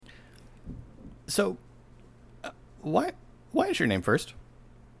So, why is your name first?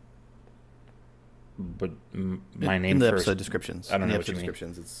 But my name in the first. episode descriptions. I don't in know the what you episode mean.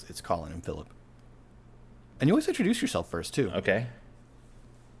 descriptions, it's Colin and Philip. And you always introduce yourself first too. Okay.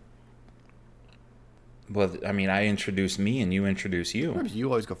 Well, I mean, I introduce me and you introduce you. Remember, you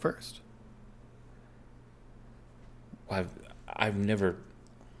always go first. I've never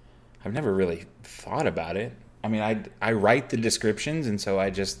really thought about it. I mean, I write the descriptions, and so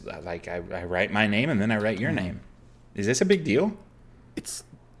I just I write my name and then I write your name. Is this a big deal? It's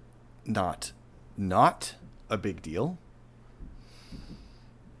not a big deal.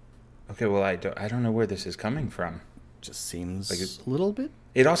 Okay, well, I don't know where this is coming from. Just seems Like a little bit.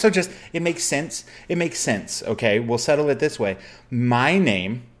 It also it makes sense. It makes sense, okay? We'll settle it this way. My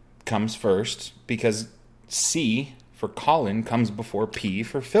name comes first because C for Colin comes before P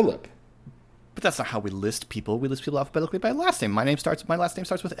for Philip. But that's not how we list people. We list people alphabetically by last name. My last name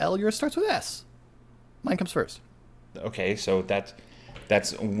starts with L, yours starts with S. Mine comes first. Okay, so that's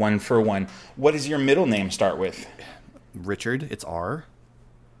one for one. What does your middle name start with? Richard, it's R.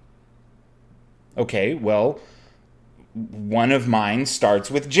 Okay, well, one of mine starts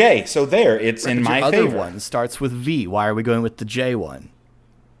with J. So there, it's in my Your favor. other one starts with V. Why are we going with the J one?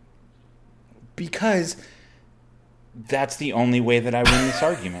 Because that's the only way that I win this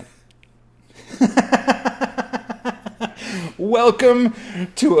argument. Welcome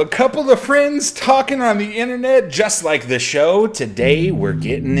to a couple of friends talking on the internet, just like the show. Today, we're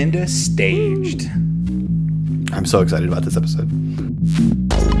getting into Staged. I'm so excited about this episode.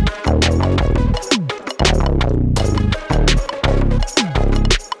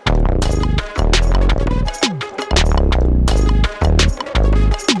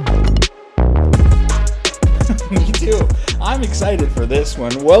 Me too. I'm excited for this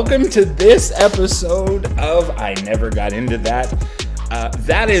one. Welcome to this episode of I Never Got Into That.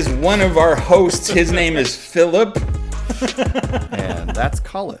 That is one of our hosts. His name is Philip. And that's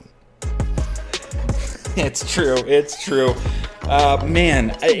Colin. It's true. It's true.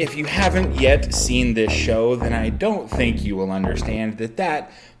 Man, if you haven't yet seen this show, then I don't think you will understand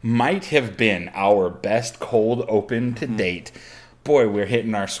that might have been our best cold open to date. Boy, we're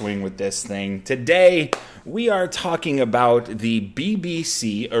hitting our swing with this thing. Today, we are talking about the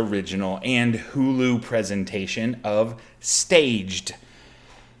BBC original and Hulu presentation of Staged.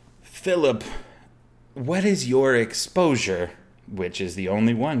 Philip, what is your exposure, which is the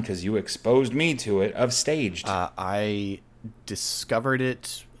only one because you exposed me to it, of Staged? I discovered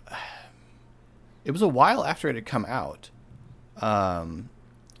it. It was a while after it had come out.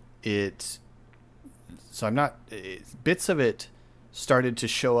 Bits of it started to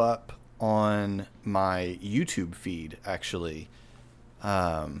show up on my YouTube feed, actually.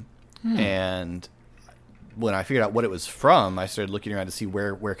 And when I figured out what it was from, I started looking around to see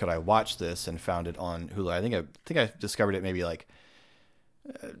where could I watch this, and found it on Hulu. I think I discovered it maybe like,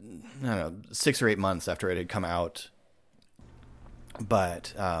 I don't know, 6 or 8 months after it had come out.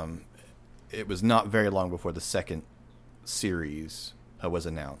 But it was not very long before the second series was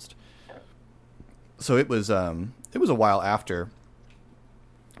announced. So it was a while after.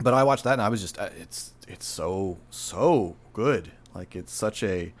 But I watched that and I was just it's so good. Like, it's such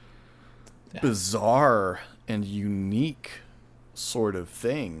a bizarre and unique sort of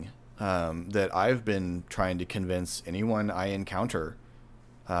thing that I've been trying to convince anyone I encounter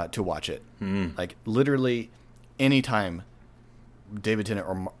to watch it. Like, literally anytime David Tennant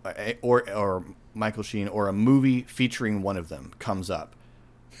or Michael Sheen or a movie featuring one of them comes up,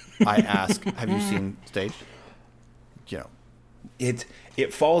 I ask, "Have you seen Staged?" You know,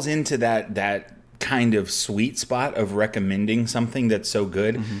 It falls into that kind of sweet spot of recommending something that's so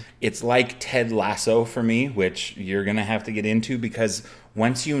good. Mm-hmm. It's like Ted Lasso for me, which you're going to have to get into, because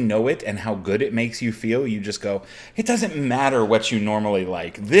once you know it and how good it makes you feel, you just go, it doesn't matter what you normally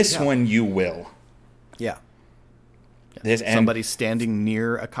like. This one you will. Yeah. Somebody standing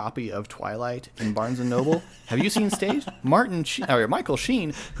near a copy of Twilight in Barnes & Noble. Have you seen Staged? Michael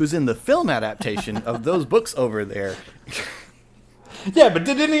Sheen, who's in the film adaptation of those books over there. Yeah, but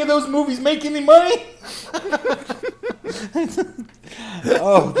did any of those movies make any money?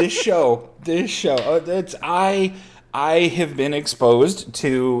 Oh, this show. I have been exposed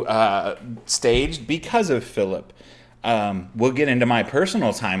to Staged because of Philip. We'll get into my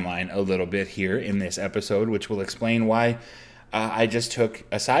personal timeline a little bit here in this episode, which will explain why I just took,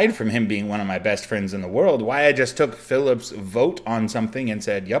 aside from him being one of my best friends in the world, why I just took Philip's vote on something and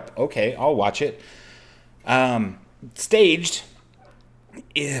said, yep, okay, I'll watch it. Staged.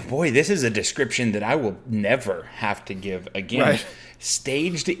 Boy, this is a description that I will never have to give again. Right.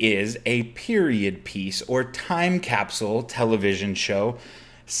 Staged is a period piece or time capsule television show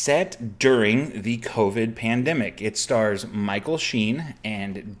set during the COVID pandemic. It stars Michael Sheen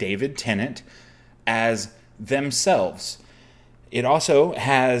and David Tennant as themselves. It also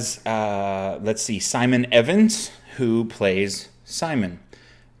has, Simon Evans, who plays Simon.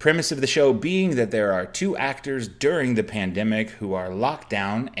 Premise of the show being that there are two actors during the pandemic who are locked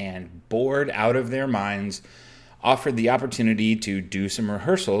down and bored out of their minds, offered the opportunity to do some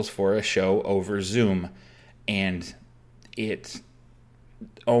rehearsals for a show over Zoom. And it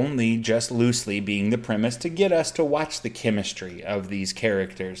only just loosely being the premise to get us to watch the chemistry of these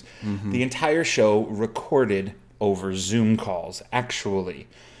characters. Mm-hmm. The entire show recorded over Zoom calls, actually.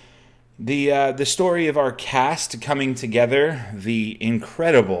 The story of our cast coming together, the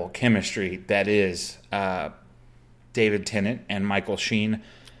incredible chemistry that is David Tennant and Michael Sheen,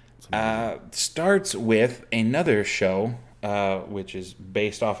 starts with another show, which is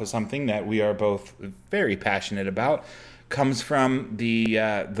based off of something that we are both very passionate about. Comes from the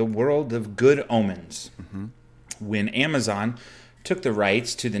world of Good Omens. Mm-hmm. When Amazon took the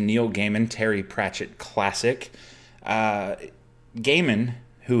rights to the Neil Gaiman Terry Pratchett classic, Gaiman,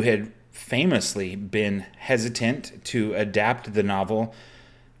 who had famously been hesitant to adapt the novel,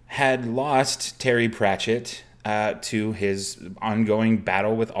 had lost Terry Pratchett to his ongoing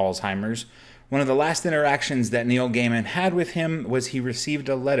battle with Alzheimer's. One of the last interactions that Neil Gaiman had with him was he received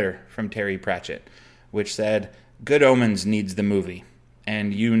a letter from Terry Pratchett, which said, "Good Omens needs the movie,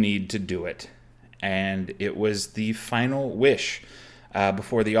 and you need to do it." And it was the final wish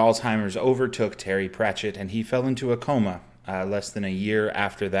before the Alzheimer's overtook Terry Pratchett, and he fell into a coma less than a year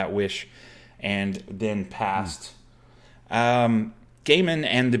after that wish, and then passed. Gaiman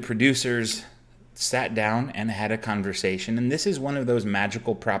and the producers sat down and had a conversation, and this is one of those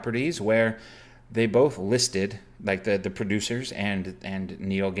magical properties where they both listed, like the producers and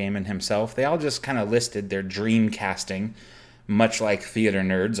Neil Gaiman himself, they all just kind of listed their dream casting, much like theater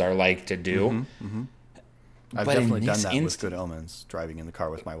nerds are like to do. Mm-hmm, mm-hmm. I've definitely done that with Good Omens, driving in the car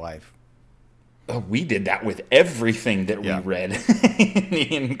with my wife. We did that with everything that we read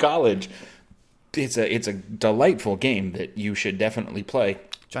in college. It's a delightful game that you should definitely play.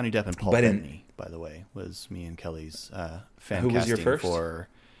 Johnny Depp and Paul Bettany, by the way, was me and Kelly's fan Who casting was your first? For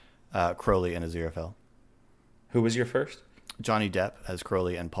Crowley and Aziraphale. Who was your first? Johnny Depp as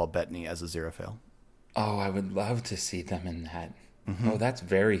Crowley and Paul Bettany as Aziraphale. Oh, I would love to see them in that. Mm-hmm. Oh, that's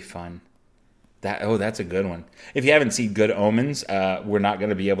very fun. That's a good one. If you haven't seen Good Omens, we're not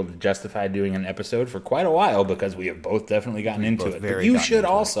going to be able to justify doing an episode for quite a while because we have both definitely gotten into it. But you should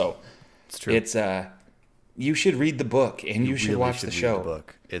also. It's true. It's you should read the book and you should really watch the show. The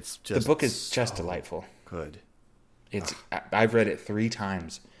book. It's just the book is just delightful. Good. I've read it 3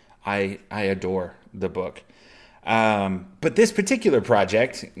 times. I adore the book. But this particular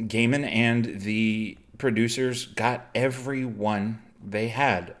project, Gaiman and the producers got everyone they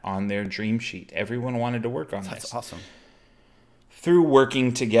had on their dream sheet. Everyone wanted to work on this. That's awesome. Through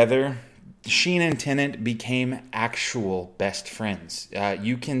working together, Sheen and Tennant became actual best friends.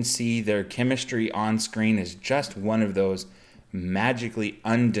 You can see their chemistry on screen is just one of those magically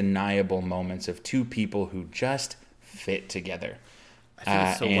undeniable moments of two people who just fit together. I think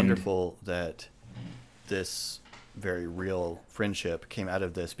it's so wonderful that this very real friendship came out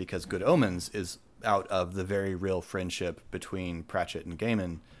of this, because Good Omens is out of the very real friendship between Pratchett and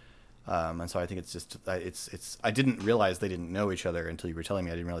Gaiman. And so I think it's just, I didn't realize they didn't know each other until you were telling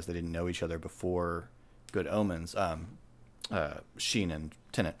me. I didn't realize they didn't know each other before Good Omens, Sheen and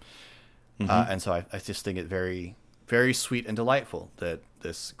Tennant. Mm-hmm. And so I just think it very, very sweet and delightful that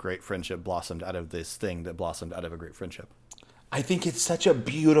this great friendship blossomed out of this thing that blossomed out of a great friendship. I think it's such a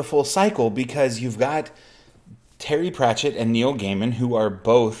beautiful cycle because you've got Terry Pratchett and Neil Gaiman, who are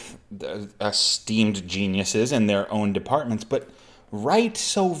both esteemed geniuses in their own departments, but write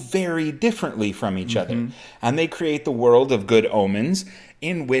so very differently from each other. And they create the world of Good Omens,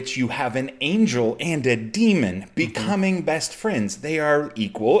 in which you have an angel and a demon becoming best friends. They are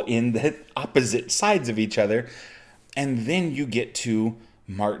equal in the opposite sides of each other. And then you get to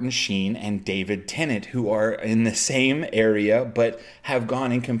Martin Sheen and David Tennant, who are in the same area but have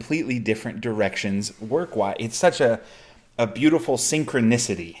gone in completely different directions work-wise. It's such a beautiful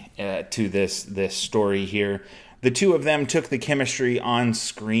synchronicity to this story here. The two of them took the chemistry on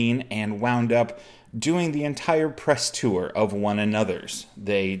screen and wound up doing the entire press tour of one another's.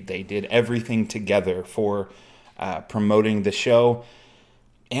 They did everything together for promoting the show,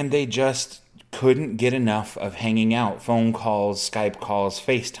 and they just couldn't get enough of hanging out. Phone calls, Skype calls,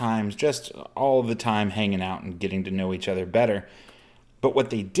 FaceTimes, just all the time hanging out and getting to know each other better. But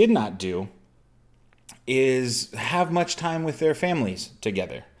what they did not do is have much time with their families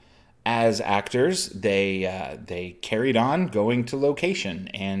together. As actors, they carried on going to location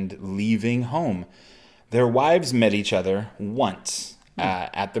and leaving home. Their wives met each other once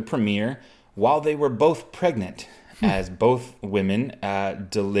at the premiere while they were both pregnant, as both women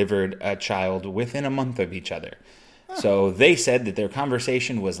delivered a child within a month of each other. So they said that their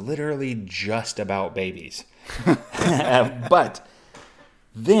conversation was literally just about babies. But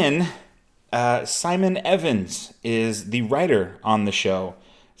then Simon Evans is the writer on the show.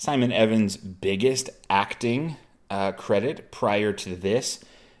 Simon Evans' biggest acting credit prior to this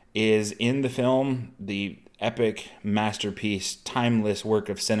is in the film, the epic masterpiece, timeless work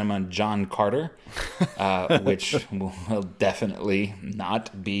of cinema, John Carter, which will definitely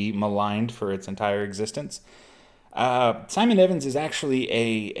not be maligned for its entire existence. Simon Evans is actually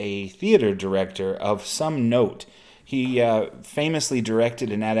a theater director of some note. He famously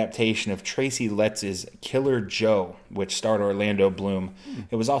directed an adaptation of Tracy Letts' Killer Joe, which starred Orlando Bloom.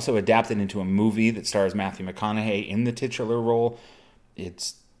 It was also adapted into a movie that stars Matthew McConaughey in the titular role.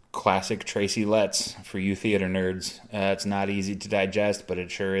 It's classic Tracy Letts for you theater nerds. It's not easy to digest, but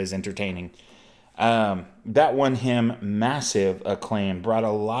it sure is entertaining. That won him massive acclaim, brought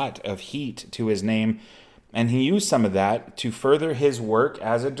a lot of heat to his name, and he used some of that to further his work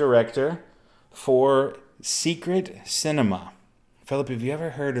as a director for Secret Cinema. Philip, have you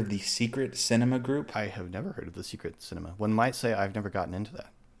ever heard of the Secret Cinema Group? I have never heard of the Secret Cinema. One might say I've never gotten into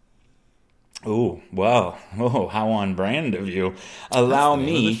that. Oh, well, how on brand of you. Allow That's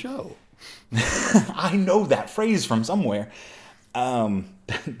the me. name of the show. I know that phrase from somewhere.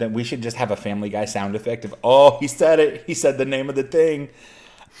 That we should just have a Family Guy sound effect of, oh, he said it. He said the name of the thing.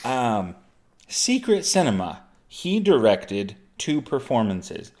 Secret Cinema. He directed 2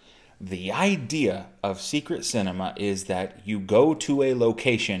 performances. The idea of Secret Cinema is that you go to a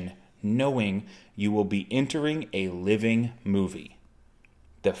location knowing you will be entering a living movie.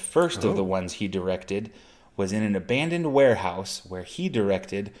 The first of the ones he directed was in an abandoned warehouse where he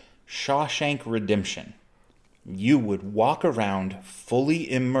directed Shawshank Redemption. You would walk around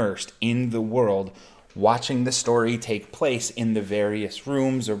fully immersed in the world, watching the story take place in the various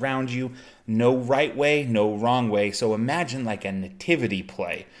rooms around you. No right way, no wrong way. So imagine like a nativity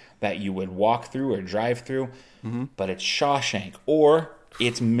play that you would walk through or drive through, but it's Shawshank. Or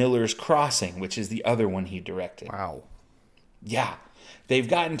it's Miller's Crossing, which is the other one he directed. Wow. Yeah. They've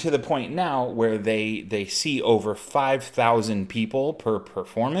gotten to the point now where they see over 5,000 people per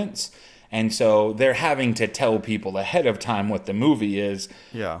performance. And so they're having to tell people ahead of time what the movie is.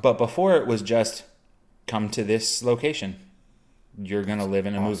 Yeah. But before it was just, come to this location. You're going to live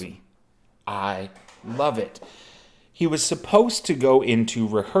in a movie. I love it. He was supposed to go into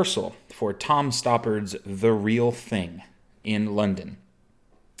rehearsal for Tom Stoppard's The Real Thing in London.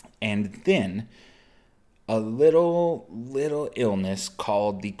 And then a little illness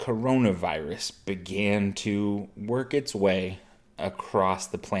called the coronavirus began to work its way across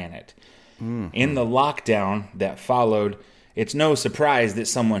the planet. In the lockdown that followed, it's no surprise that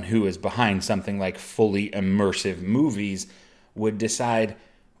someone who is behind something like fully immersive movies would decide,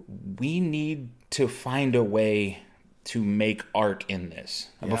 we need to find a way to make art in this.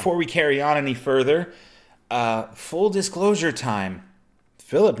 Yeah. Before we carry on any further, full disclosure time.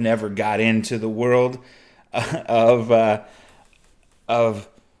 Philip never got into the world of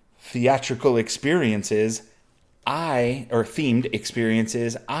theatrical experiences. Themed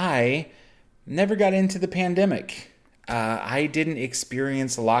experiences. I never got into the pandemic. I didn't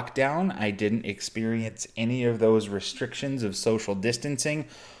experience lockdown. I didn't experience any of those restrictions of social distancing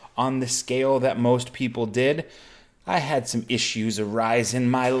on the scale that most people did. I had some issues arise in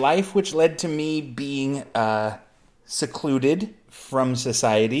my life, which led to me being secluded from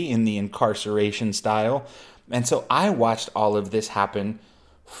society in the incarceration style. And so I watched all of this happen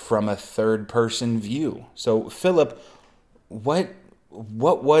from a third-person view. So, Philip, what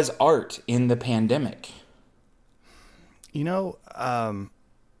was art in the pandemic? You know,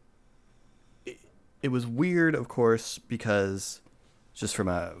 it was weird, of course, because just from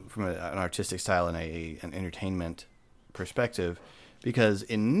an artistic style and an entertainment perspective, because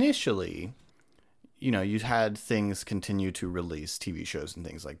initially, you know, you had things continue to release, TV shows and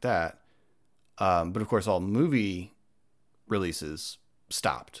things like that. But of course, all movie releases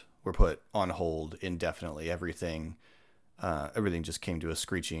stopped, were put on hold indefinitely. Everything just came to a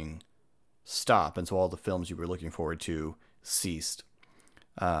screeching stop. And so all the films you were looking forward to ceased.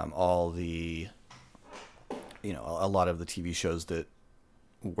 All the, you know, a lot of the TV shows that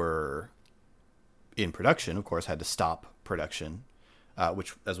were in production, of course, had to stop production,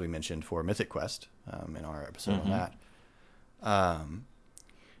 which, as we mentioned, for Mythic Quest in our episode on that.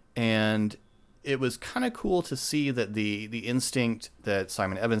 And it was kind of cool to see that the instinct that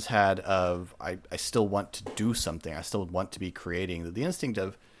Simon Evans had of I still want to do something, I still want to be creating, that the instinct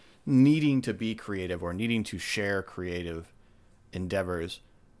of needing to be creative or needing to share creative endeavors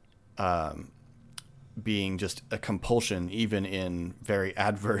being just a compulsion even in very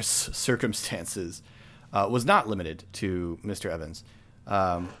adverse circumstances was not limited to Mr. Evans.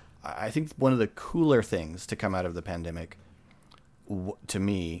 I think one of the cooler things to come out of the pandemic to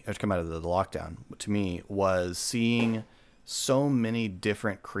me, or to come out of the lockdown, to me, was seeing so many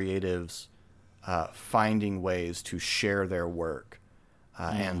different creatives finding ways to share their work,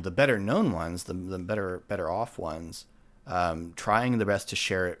 and the better known ones, the better off ones, trying the best to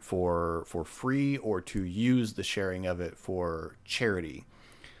share it for free or to use the sharing of it for charity.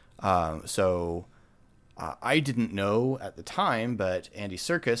 So I didn't know at the time, but Andy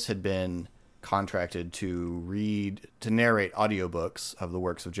Serkis had been contracted to narrate audiobooks of the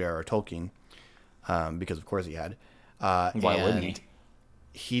works of J.R.R. Tolkien, because of course he had. Why wouldn't he?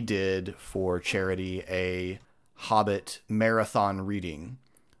 He did for charity a Hobbit marathon reading,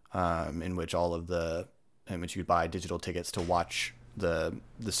 in which you could buy digital tickets to watch the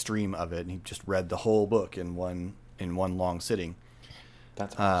stream of it, and he just read the whole book in one long sitting.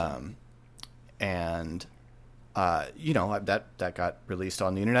 That's awesome. And that got released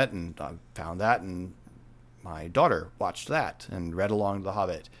on the internet, and I found that, and my daughter watched that and read along to The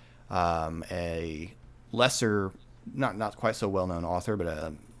Hobbit. A lesser, not quite so well-known author, but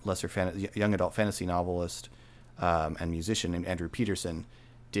a lesser young adult fantasy novelist and musician named Andrew Peterson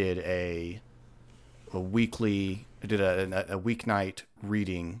did a weeknight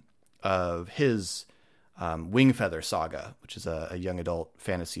reading of his Wingfeather Saga, which is a young adult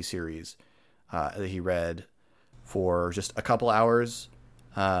fantasy series that he read for just a couple hours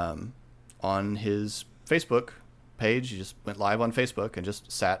on his Facebook page. He just went live on Facebook and just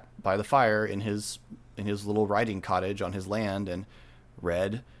sat by the fire in his little writing cottage on his land and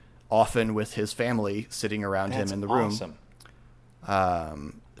read, often with his family sitting around him in the room.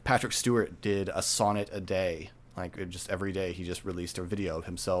 Awesome. Patrick Stewart did a sonnet a day. Like, just every day he just released a video of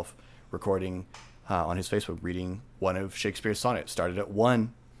himself recording on his Facebook, reading one of Shakespeare's sonnets. Started at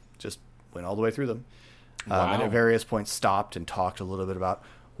 1, just went all the way through them. Wow. And at various points stopped and talked a little bit about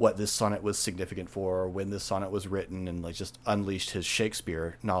what this sonnet was significant for, or when this sonnet was written, and like just unleashed his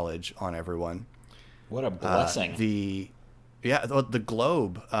Shakespeare knowledge on everyone. What a blessing. The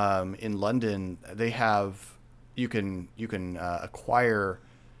Globe in London, they have, you can acquire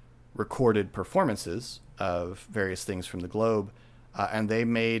recorded performances of various things from the Globe, and they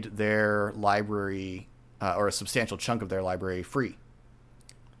made their library, or a substantial chunk of their library, free.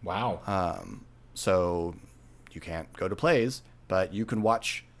 Wow. So you can't go to plays, but you can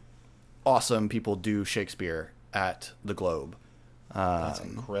watch awesome people do Shakespeare at the Globe. That's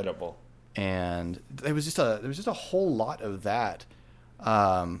incredible. And there was just a whole lot of that.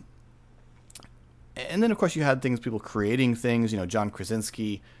 And then of course you had people creating things. John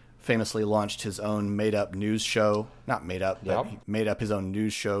Krasinski famously launched his own made-up news show. Not made up, but he made up his own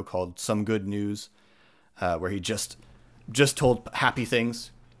news show called Some Good News, where he just told happy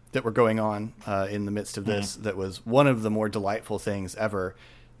things that were going on in the midst of this. That was one of the more delightful things ever.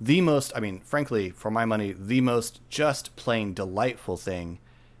 Frankly, for my money, the most just plain delightful thing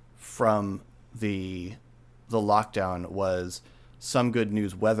from the lockdown was Some Good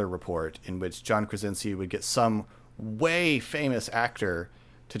News weather report, in which John Krasinski would get some way famous actor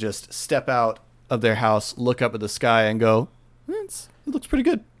to just step out of their house, look up at the sky, and go, it looks pretty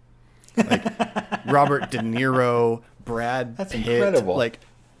good. Like Robert De Niro, Brad That's Pitt, incredible. like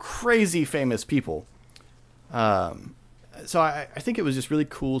crazy famous people. So I think it was just really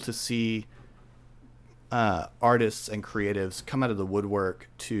cool to see artists and creatives come out of the woodwork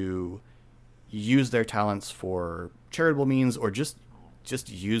to use their talents for charitable means, or just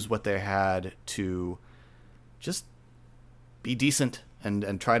use what they had to just be decent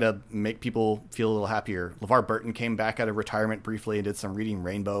and try to make people feel a little happier. LeVar Burton came back out of retirement briefly and did some Reading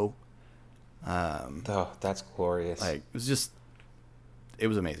Rainbow. That's glorious. It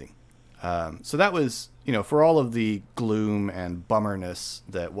was amazing. So that was, for all of the gloom and bummerness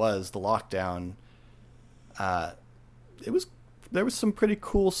that was the lockdown, there was some pretty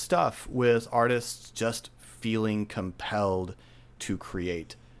cool stuff with artists just feeling compelled to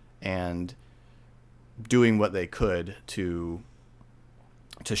create and doing what they could to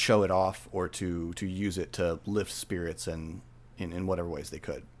show it off, or to use it to lift spirits in whatever ways they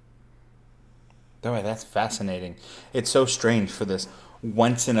could. Oh, that's fascinating. It's so strange for this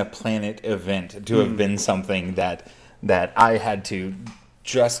once-in-a-planet event to have been something that I had to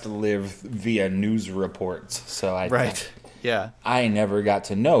just live via news reports. So Yeah. I never got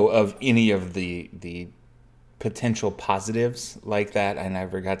to know of any of the potential positives like that. I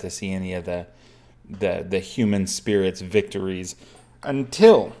never got to see any of the human spirit's victories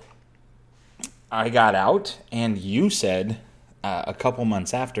until I got out, and you said a couple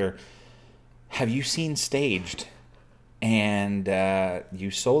months after, have you seen Staged? And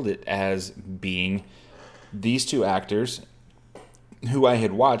you sold it as being these two actors who I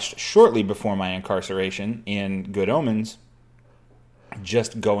had watched shortly before my incarceration in Good Omens,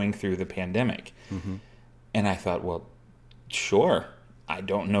 just going through the pandemic. Mm-hmm. And I thought, well, sure, I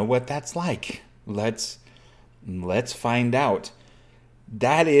don't know what that's like. Let's find out.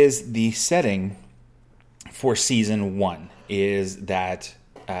 That is the setting for season 1, is that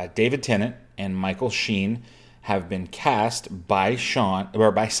David Tennant and Michael Sheen have been cast by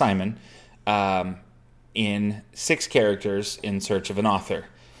Simon in 6 characters in search of an author.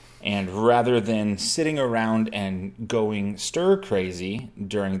 And rather than sitting around and going stir crazy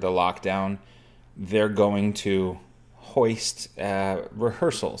during the lockdown, they're going to hoist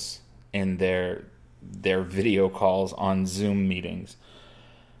rehearsals in their video calls on Zoom meetings.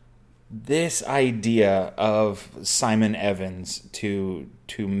 This idea of Simon Evans to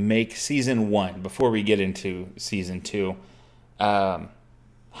make season 1, before we get into season 2,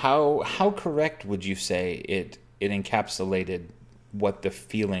 how correct would you say it encapsulated what the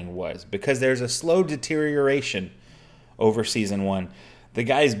feeling was? Because there's a slow deterioration over season 1. The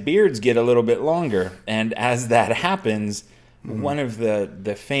guys' beards get a little bit longer, and as that happens, one of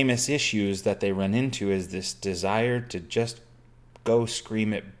the famous issues that they run into is this desire to just go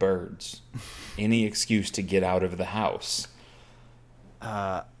scream at birds. Any excuse to get out of the house.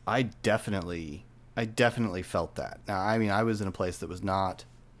 I definitely felt that. Now, I mean, I was in a place that was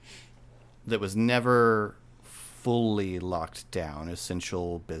never fully locked down.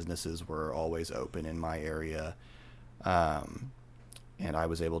 Essential businesses were always open in my area. And I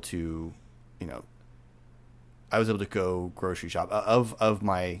was able to, go grocery shop.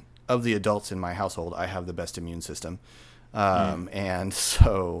 Of the adults in my household, I have the best immune system. And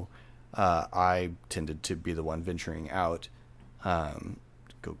so I tended to be the one venturing out,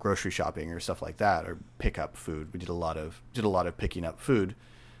 go grocery shopping or stuff like that, or pick up food. We did a lot of picking up food.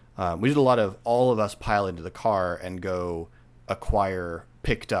 We did a lot of all of us pile into the car and go acquire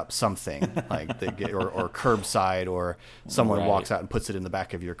picked up something like or curbside, or someone walks out and puts it in the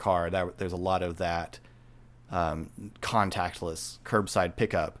back of your car. There's a lot of that contactless curbside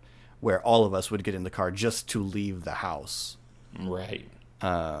pickup where all of us would get in the car just to leave the house. Right.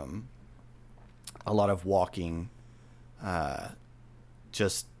 A lot of walking. There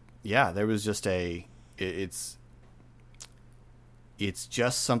was just it's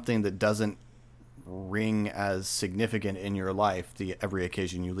just something that doesn't ring as significant in your life every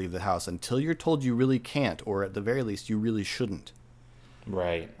occasion you leave the house until you're told you really can't, or at the very least you really shouldn't.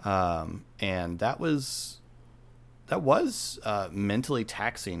 Right. And that was mentally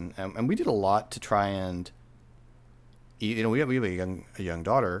taxing, and we did a lot to try and, we have a young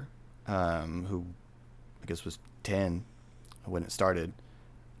daughter who I guess was 10 when it started,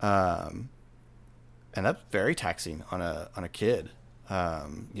 and that's very taxing on a kid.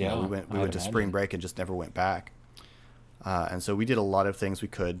 We went to spring break and just never went back. And so we did a lot of things we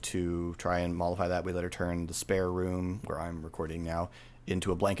could to try and mollify that. We let her turn the spare room where I'm recording now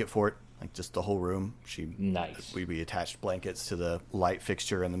into a blanket fort, like just the whole room. Nice. We attached blankets to the light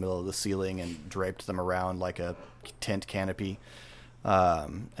fixture in the middle of the ceiling and draped them around like a tent canopy.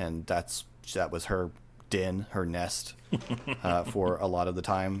 And that was her den, her nest, for a lot of the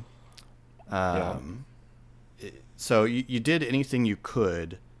time. So you did anything you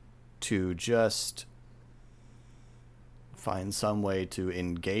could to just find some way to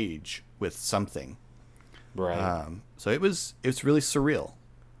engage with something. Right. So it's really surreal.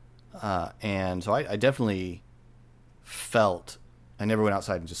 And so I definitely felt, I never went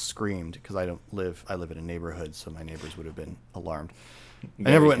outside and just screamed, because I live in a neighborhood, so my neighbors would have been alarmed.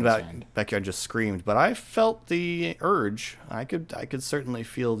 I never went in backyard and just screamed, but I felt the urge. I could certainly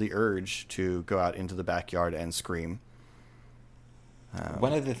feel the urge to go out into the backyard and scream.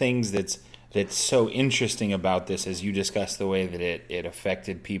 One of the things that's so interesting about this, as you discuss the way that it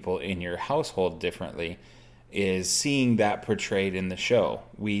affected people in your household differently, is seeing that portrayed in the show.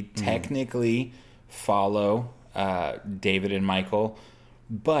 We technically follow David and Michael,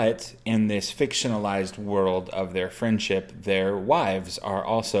 but in this fictionalized world of their friendship, their wives are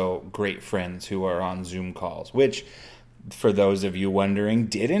also great friends who are on Zoom calls, which, for those of you wondering,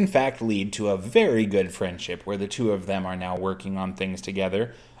 did in fact lead to a very good friendship where the two of them are now working on things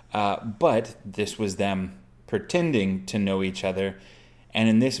together. But this was them pretending to know each other. And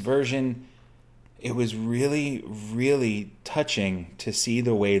in this version, it was really, really touching to see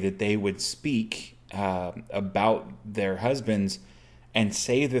the way that they would speak about their husbands and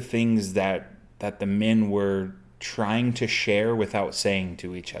say the things that the men were trying to share without saying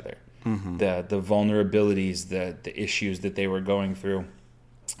to each other. Mm-hmm. The vulnerabilities, the issues that they were going through.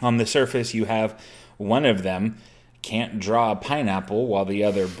 On the surface, you have one of them can't draw a pineapple while the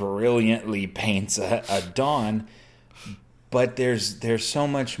other brilliantly paints a dawn. But there's so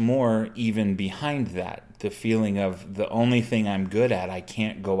much more even behind that. The feeling of the only thing I'm good at, I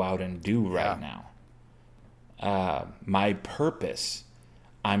can't go out and do right now. My purpose,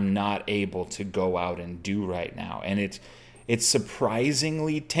 I'm not able to go out and do right now. And it's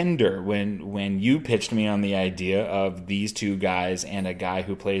surprisingly tender when you pitched me on the idea of these two guys and a guy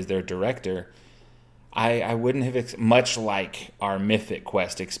who plays their director. I wouldn't have, much like our Mythic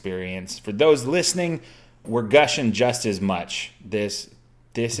Quest experience. For those listening, we're gushing just as much. This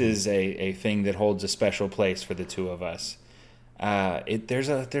is a thing that holds a special place for the two of us. There's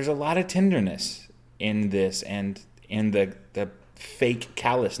a lot of tenderness in this and in the fake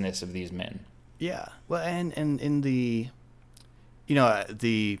callousness of these men. Yeah. Well, and in the,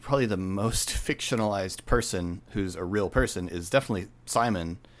 the probably the most fictionalized person who's a real person is definitely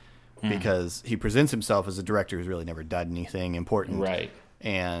Simon, because he presents himself as a director who's really never done anything important. Right.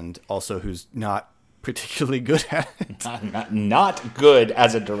 And also who's not particularly good at it. Not good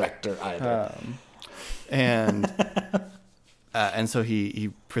as a director either. And so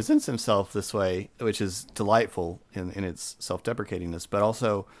he presents himself this way, which is delightful in its self-deprecatingness, but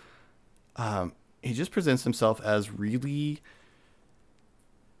also he just presents himself as really,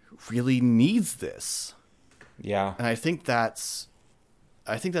 really needs this. Yeah. And I think that's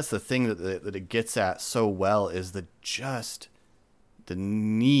the thing that it gets at so well, is the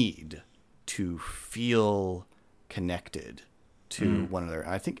need to feel connected to one another.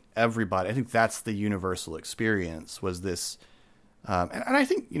 And I think that's the universal experience, was this. And I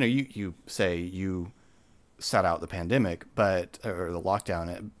think, you say you sat out the pandemic, or the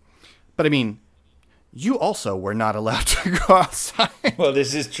lockdown, but I mean, you also were not allowed to go outside. Well,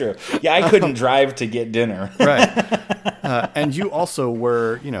 this is true. Yeah, I couldn't drive to get dinner. Right. And you also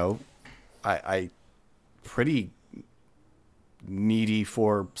were, I pretty needy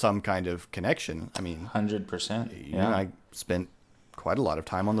for some kind of connection. I mean, 100%. Yeah. I spent quite a lot of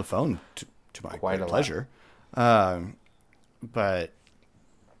time on the phone to my great pleasure. But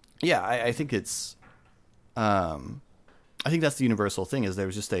yeah, I think it's, I think that's the universal thing, is there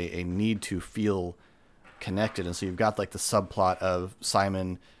was just a need to feel connected. And so you've got like the subplot of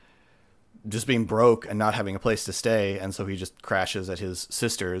Simon just being broke and not having a place to stay. And so he just crashes at his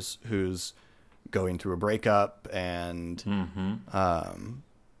sister's, who's going through a breakup, and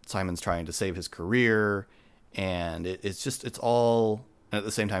Simon's trying to save his career. And it's all, and at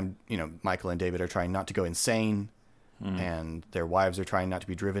the same time, Michael and David are trying not to go insane. And their wives are trying not to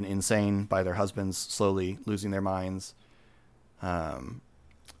be driven insane by their husbands slowly losing their minds.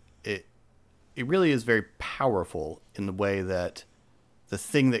 It really is very powerful in the way that the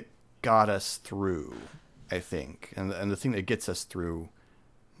thing that got us through, I think, and the thing that gets us through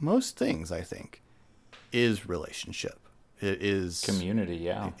most things, I think, is relationship. It is community.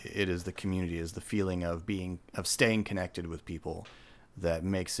 Yeah, it is the community, is the feeling of staying connected with people that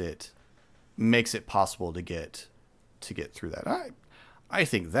makes it possible to get through that. I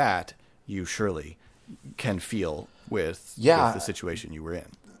think that you surely can feel with the situation you were in.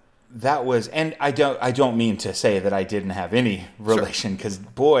 That was, and I don't mean to say that I didn't have any relation, because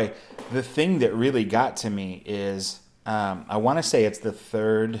boy, the thing that really got to me is, I want to say it's the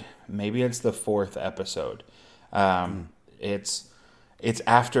third, maybe it's the fourth episode. It's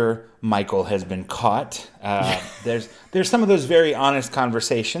after Michael has been caught. There's some of those very honest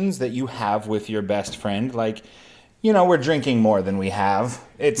conversations that you have with your best friend, like, we're drinking more than we have.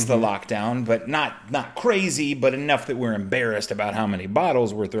 It's the lockdown, but not crazy, but enough that we're embarrassed about how many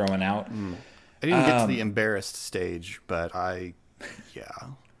bottles we're throwing out. I didn't get to the embarrassed stage, but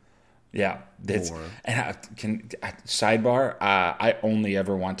yeah. Sidebar, I only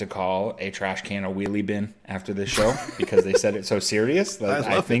ever want to call a trash can a wheelie bin after this show, because they said it so serious.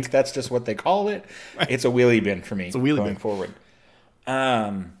 I think that's just what they call it. It's a wheelie bin for me. It's a wheelie bin forward.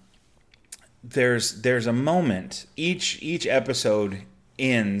 There's a moment, each episode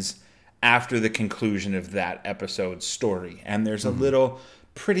ends after the conclusion of that episode's story, and there's a little,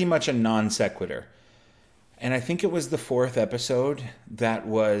 pretty much a non sequitur. And I think it was the fourth episode that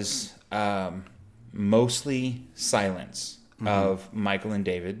was mostly silence of Michael and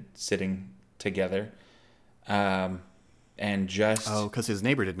David sitting together, and just because his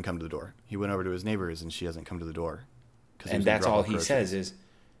neighbor didn't come to the door. He went over to his neighbor's, and she hasn't come to the door. And that's all he says is,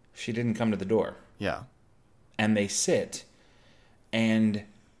 she didn't come to the door. Yeah. And they sit, and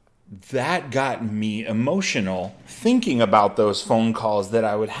that got me emotional thinking about those phone calls that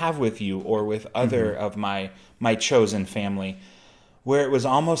I would have with you or with other of my chosen family, where it was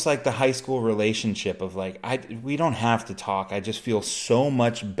almost like the high school relationship of like, we don't have to talk. I just feel so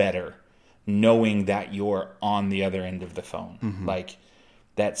much better knowing that you're on the other end of the phone. Like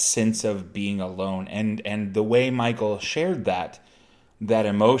that sense of being alone, and the way Michael shared that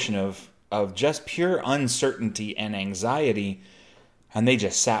emotion of just pure uncertainty and anxiety, and they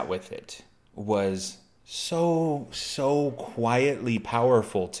just sat with it, was so quietly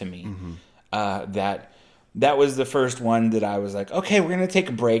powerful to me. That was the first one that I was like, okay, we're going to take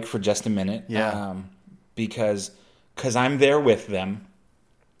a break for just a minute. Yeah. Because I'm there with them.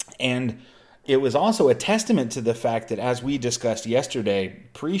 And it was also a testament to the fact that, as we discussed yesterday,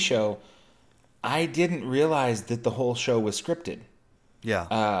 pre-show, I didn't realize that the whole show was scripted.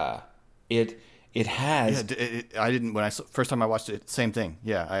 Yeah. It has. Yeah, I didn't, when first time I watched it, same thing.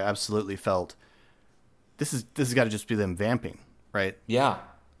 Yeah. I absolutely felt this has got to just be them vamping, right? Yeah.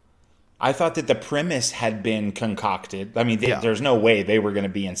 I thought that the premise had been concocted. I mean, there's no way they were going to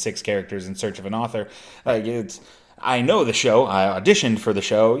be in 6 characters in search of an author. I know the show. I auditioned for the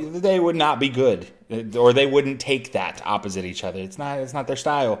show. They would not be good, or they wouldn't take that opposite each other. It's not their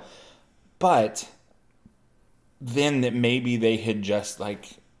style. But then that maybe they had just like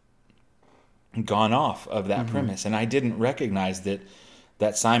gone off of that premise, and I didn't recognize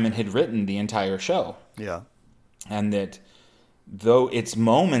that Simon had written the entire show. Yeah. And that though it's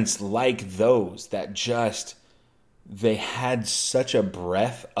moments like those that just, they had such a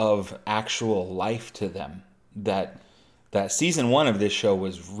breath of actual life to them, that season 1 of this show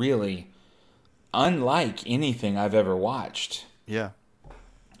was really unlike anything I've ever watched. Yeah.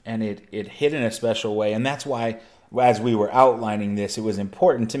 And it hit in a special way. And that's why, as we were outlining this, it was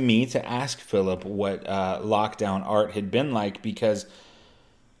important to me to ask Philip what lockdown art had been like, because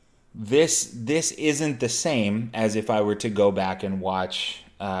this isn't the same as if I were to go back and watch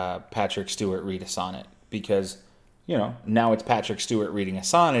Patrick Stewart read a sonnet, because, now it's Patrick Stewart reading a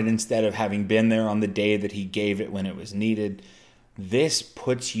sonnet instead of having been there on the day that he gave it when it was needed. This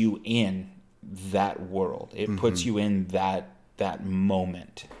puts you in that world. It puts you in that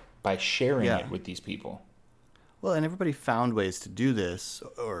moment by sharing it with these people. Well, and everybody found ways to do this,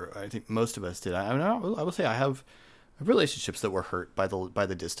 or I think most of us did. I will say I have relationships that were hurt by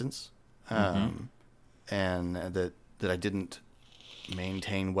the distance, and that I didn't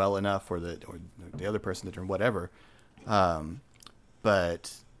maintain well enough, or the other person did, or whatever.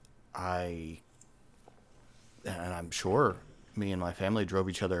 But I'm sure me and my family drove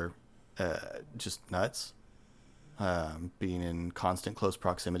each other just nuts, being in constant close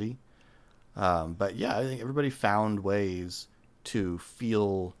proximity. But yeah, I think everybody found ways to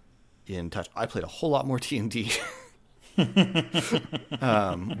feel in touch. I played a whole lot more D&D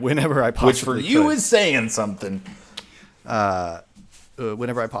whenever I possibly Which for you could. is saying something.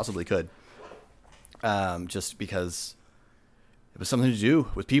 Whenever I possibly could. Just because it was something to do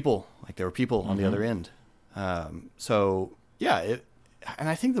with people. Like, there were people on the other end. So yeah, and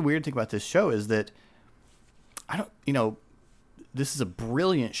I think the weird thing about this show is that this is a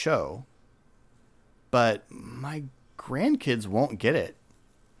brilliant show, but my grandkids won't get it.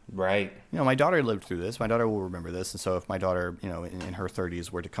 Right. My daughter lived through this. My daughter will remember this. And so if my daughter, in her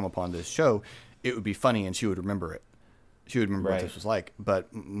 30s were to come upon this show, it would be funny and she would remember it. She would remember what this was like.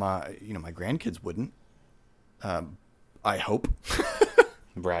 But my grandkids wouldn't. I hope.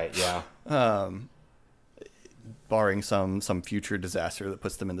 Right. Yeah. Barring some future disaster that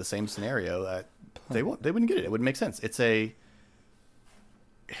puts them in the same scenario, they wouldn't get it. It wouldn't make sense. It's a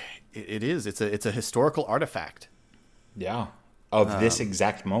historical artifact. Yeah. Of this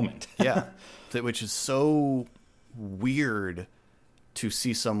exact moment. Yeah. Which is so weird to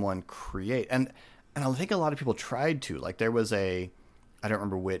see someone create. And I think a lot of people tried to. Like, there was I don't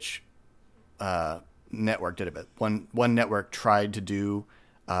remember which network did it, but one network tried to do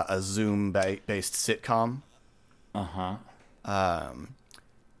a Zoom-based sitcom.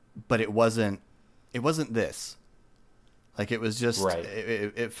 But it wasn't this. Like, it was just,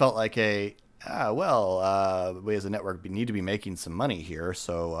 it felt like we as a network need to be making some money here.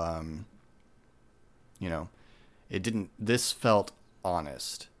 So, this felt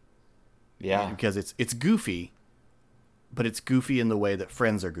honest. Yeah. Because it's goofy, but it's goofy in the way that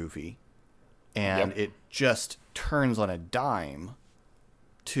Friends are goofy. And it just turns on a dime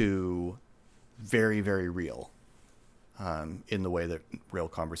to very, very real, in the way that real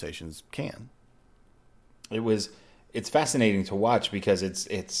conversations can. It's fascinating to watch because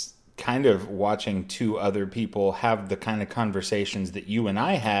it's kind of watching two other people have the kind of conversations that you and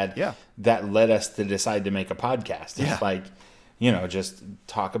I had that led us to decide to make a podcast. It's like, just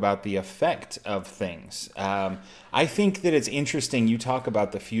talk about the effect of things. I think that it's interesting you talk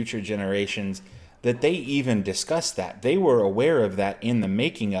about the future generations, that they even discussed that. They were aware of that in the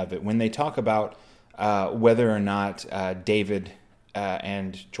making of it when they talk about whether or not David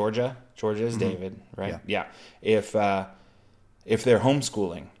and Georgia is David, right? Yeah. If they're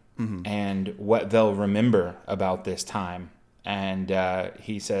homeschooling and what they'll remember about this time. And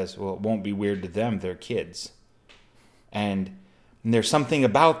he says, well, it won't be weird to them. They're kids. And there's something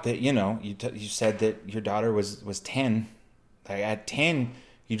about that, you said that your daughter was 10. Like at 10,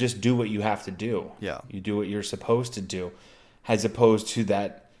 you just do what you have to do. Yeah. You do what you're supposed to do, as opposed to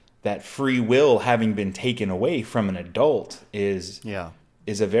that free will having been taken away from an adult is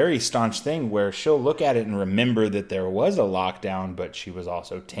a very staunch thing, where she'll look at it and remember that there was a lockdown, but she was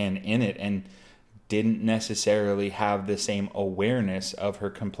also 10 in it and didn't necessarily have the same awareness of her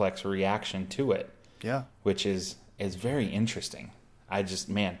complex reaction to it. Yeah. Which is very interesting. And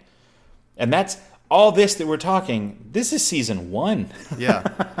that's all this that we're talking. This is season 1. Yeah.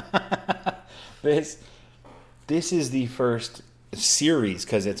 This is the first series,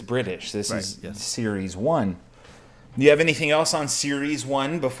 because it's British. This is series 1. Do you have anything else on series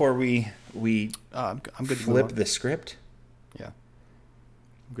 1 before we I'm good to flip the script? Yeah.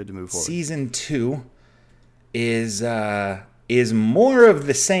 I'm good to move forward. Season 2 is more of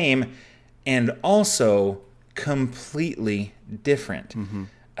the same and also completely different.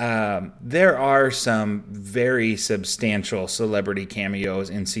 There are some very substantial celebrity cameos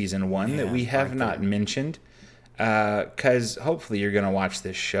in season 1 that we have not mentioned, because hopefully you're going to watch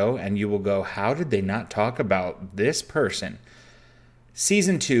this show and you will go, how did they not talk about this person?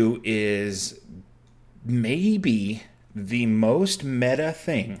 Season 2 is maybe the most meta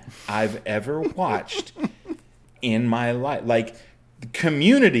thing I've ever watched in my life. Like,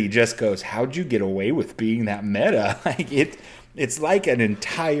 Community just goes, how'd you get away with being that meta? Like, it's like an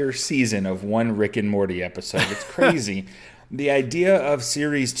entire season of one Rick and Morty episode. It's crazy. The idea of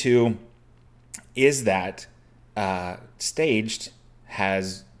series 2 is that Staged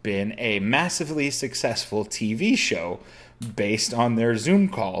has been a massively successful TV show based on their Zoom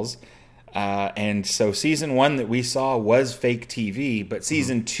calls. And so season 1 that we saw was fake TV, but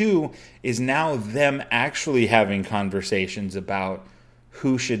season 2 is now them actually having conversations about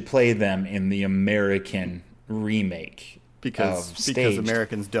who should play them in the American remake. Because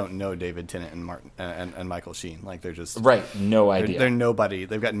Americans don't know David Tennant and Michael Sheen. Like, they're just no idea. They're nobody.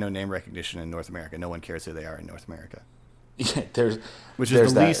 They've got no name recognition in North America. No one cares who they are in North America. Which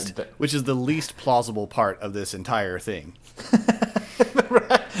is the least plausible part of this entire thing.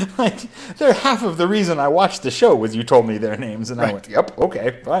 Right. Like, they're half of the reason I watched the show was you told me their names, and I went, "Yep,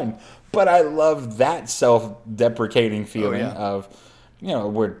 okay, fine." But I love that self-deprecating feeling of,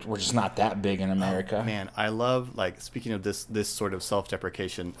 we're just not that big in America. Oh, man, I love, like, speaking of this sort of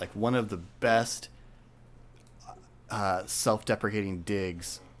self-deprecation, like, one of the best self-deprecating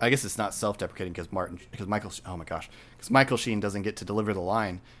digs. I guess it's not self-deprecating because Michael Sheen doesn't get to deliver the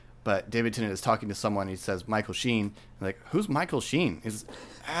line, but David Tennant is talking to someone. He says Michael Sheen, and like, who's Michael Sheen?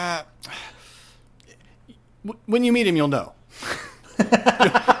 When you meet him, you'll know.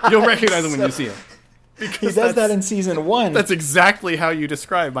 You'll recognize him when you see him. He does that in season 1. That's exactly how you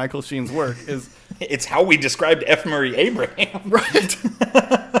describe Michael Sheen's work. It's how we described F. Murray Abraham. Right.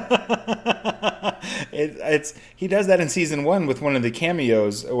 He does that in season 1 with one of the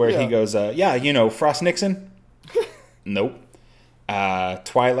cameos where he goes, Frost Nixon? Nope.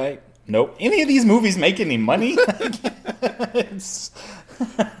 Twilight? Nope. Any of these movies make any money?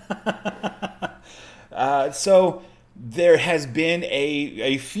 So there has been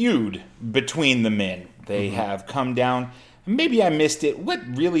a feud between the men. They have come down. Maybe I missed it. What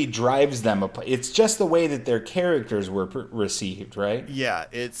really drives them apart? It's just the way that their characters were received, right? Yeah,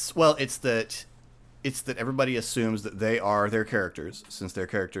 it's that everybody assumes that they are their characters, since their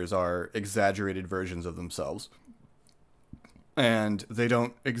characters are exaggerated versions of themselves. And they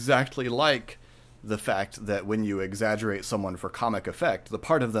don't exactly like the fact that when you exaggerate someone for comic effect, the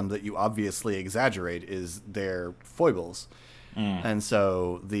part of them that you obviously exaggerate is their foibles. And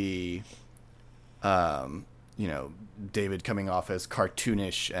so David coming off as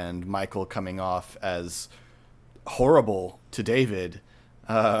cartoonish and Michael coming off as horrible to David,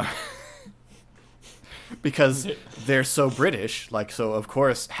 because they're so British. Like, so of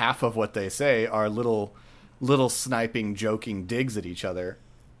course half of what they say are little sniping, joking digs at each other,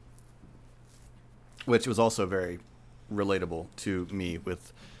 which was also very relatable to me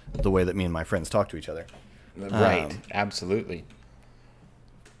with the way that me and my friends talk to each other. Right, absolutely.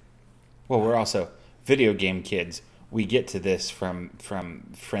 Well, we're also video game kids. We get to this from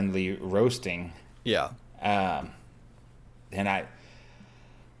friendly roasting. Yeah. And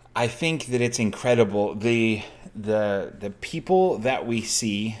I think that it's incredible the people that we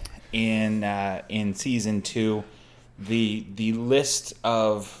see in season 2, the list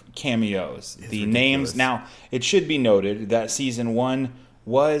of cameos, the names. Now, it should be noted that season 1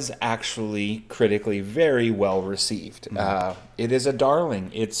 was actually critically very well received. It is a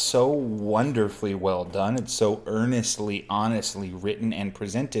darling. It's so wonderfully well done. It's so earnestly, honestly written and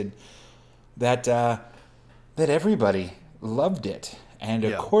presented that everybody loved it. And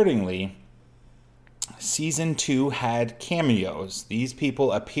accordingly, season 2 had cameos. These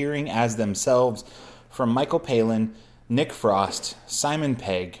people appearing as themselves from Michael Palin, Nick Frost, Simon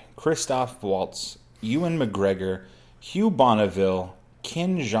Pegg, Christoph Waltz, Ewan McGregor, Hugh Bonneville,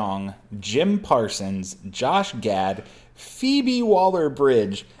 Ken Jeong, Jim Parsons, Josh Gad, Phoebe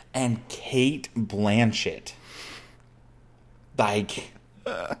Waller-Bridge, and Cate Blanchett. Like,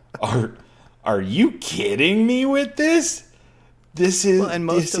 are you kidding me with this? This is, and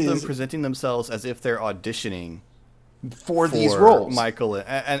most of them presenting themselves as if they're auditioning for these roles, Michael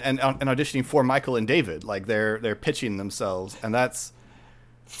and auditioning for Michael and David. Like they're pitching themselves, and that's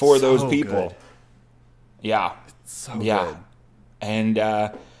for those people. Good. Yeah, it's so good. And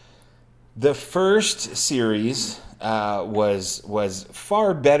the first series was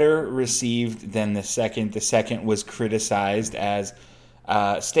far better received than the second. The second was criticized as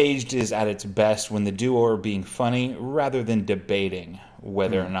staged is at its best when the duo are being funny rather than debating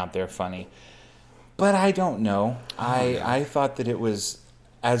whether or not they're funny. But I don't know. I thought that it was,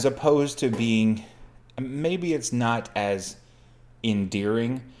 as opposed to being, maybe it's not as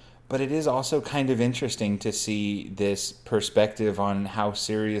endearing, but it is also kind of interesting to see this perspective on how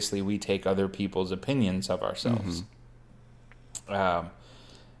seriously we take other people's opinions of ourselves.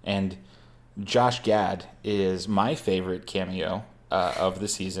 And Josh Gad is my favorite cameo of the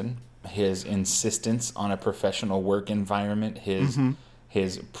season. His insistence on a professional work environment,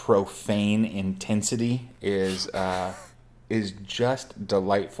 his profane intensity is just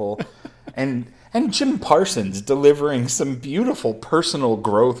delightful, and Jim Parsons delivering some beautiful personal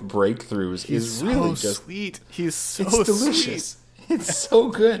growth breakthroughs is really just sweet. He's so it's delicious. Sweet. It's so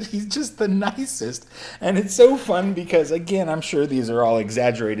good. He's just the nicest, and it's so fun because, again, I'm sure these are all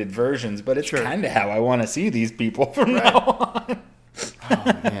exaggerated versions, but it's kind of how I want to see these people from now on.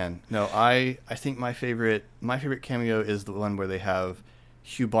 Oh man, no, I think my favorite cameo is the one where they have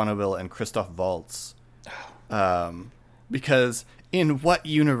Hugh Bonneville and Christoph Waltz, because in what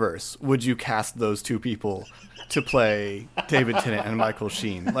universe would you cast those two people to play David Tennant and Michael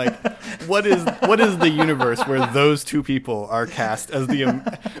Sheen? Like, what is the universe where those two people are cast as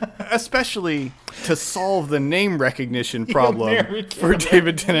especially to solve the name recognition problem for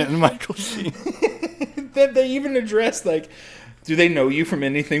David Tennant and Michael Sheen? That they even address, like, do they know you from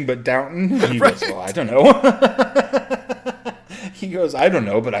anything but Downton? And he goes, well, I don't know. He goes, I don't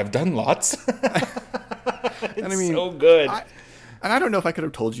know, but I've done lots. It's so good. And I don't know if I could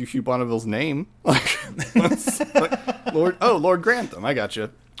have told you Hugh Bonneville's name. Lord Grantham. I got you.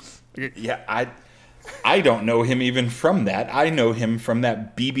 Yeah, I don't know him even from that. I know him from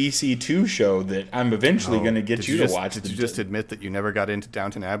that BBC Two show that I'm eventually going to get you to watch. Did you just admit that you never got into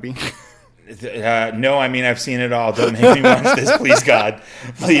Downton Abbey? No, I mean, I've seen it all. Don't make me watch this, please, God.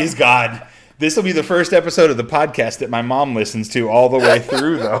 Please, God. This will be the first episode of the podcast that my mom listens to all the way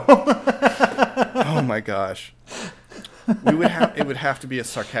through, though. Oh, my gosh. It would have to be a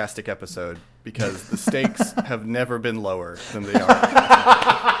sarcastic episode because the stakes have never been lower than they are.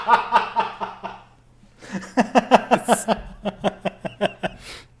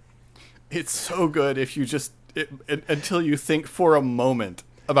 It's so good if you just until you think for a moment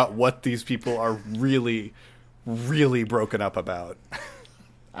about what these people are really, really broken up about.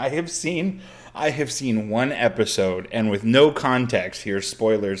 I have seen one episode, and with no context, here's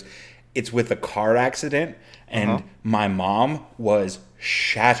spoilers, it's with a car accident, and my mom was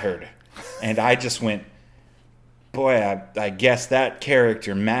shattered. And I just went, boy, I guess that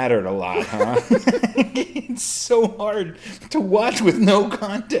character mattered a lot, huh? It's so hard to watch with no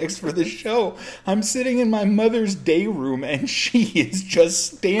context for the show. I'm sitting in my mother's day room, and she is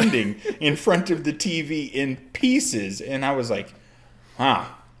just standing in front of the TV in pieces. And I was like,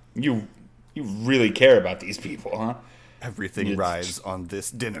 you really care about these people, huh? Everything rides on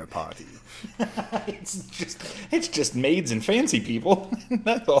this dinner party. It's just maids and fancy people.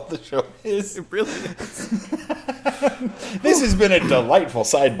 That's all the show is. It really is. This has been a delightful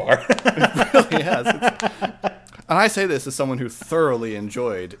sidebar. It really has. And I say this as someone who thoroughly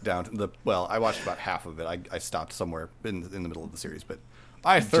enjoyed Downton. I watched about half of it. I stopped somewhere in the middle of the series, but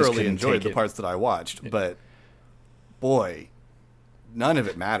I thoroughly couldn't enjoyed take the it. parts that I watched, but boy, none of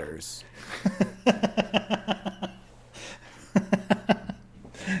it matters.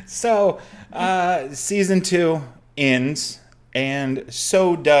 So, season 2 ends, and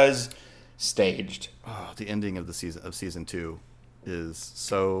so does Staged. Oh, the ending of season 2 is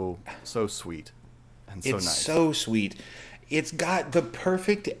so sweet and so It's nice. so sweet. It's got the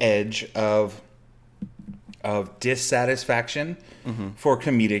perfect edge of dissatisfaction for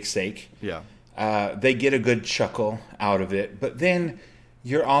comedic sake. Yeah. They get a good chuckle out of it, but then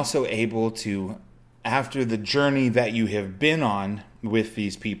you're also able to, after the journey that you have been on with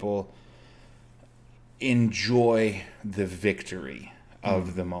these people, enjoy the victory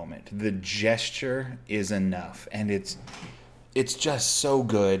of the moment. The gesture is enough, and it's just so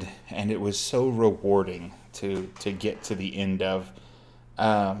good, and it was so rewarding to get to the end of.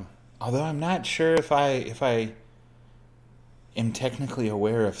 Although I'm not sure if I am technically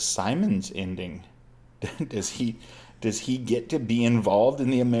aware of Simon's ending. Does he get to be involved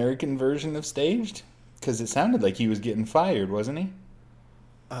in the American version of Staged? Because it sounded like he was getting fired, wasn't he?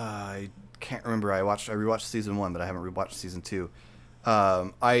 I can't remember. I rewatched season 1, but I haven't rewatched season 2.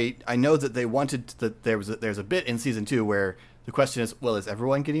 I know that they wanted that there's a bit in season 2 where the question is, well, is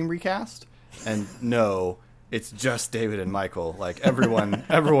everyone getting recast? And no, it's just David and Michael. Like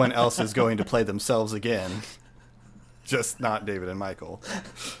everyone else is going to play themselves again, just not David and Michael.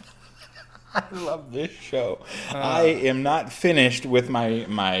 I love this show. I am not finished with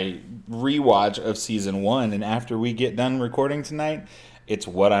my rewatch of season 1, and after we get done recording tonight, it's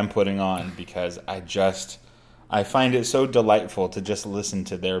what I'm putting on because I find it so delightful to just listen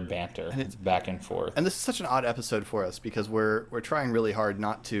to their banter back and forth. And this is such an odd episode for us because we're trying really hard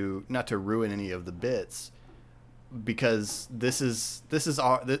not to ruin any of the bits, because this is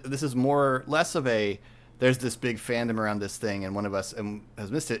more less of a there's this big fandom around this thing and one of us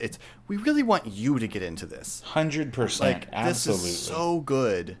has missed it. It's we really want you to get into this. 100%, Like absolutely. this is so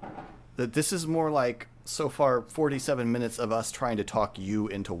good that this is more like so far 47 minutes of us trying to talk you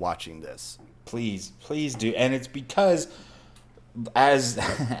into watching this. Please do. And it's because,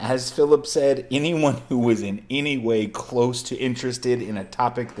 as Philip said, anyone who was in any way close to interested in a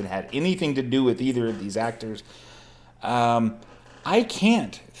topic that had anything to do with either of these actors, I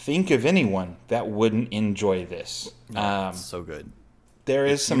can't think of anyone that wouldn't enjoy this. It's so good. There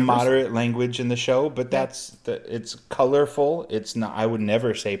is some moderate language in the show, but it's colorful. It's not. I would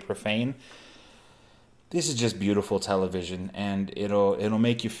never say profane. This is just beautiful television, and it'll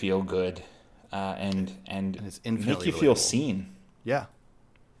make you feel good. And it's make you feel relatable. seen. Yeah.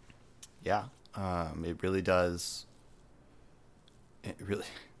 It really does. It really.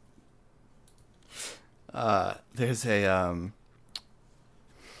 There's a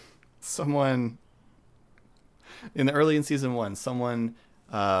someone in season 1. Someone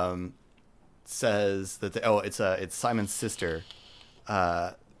says that it's Simon's sister.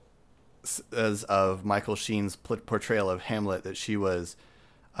 Says of Michael Sheen's portrayal of Hamlet that she was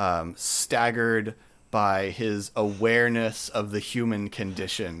staggered by his awareness of the human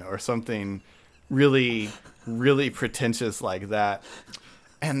condition or something really, really pretentious like that.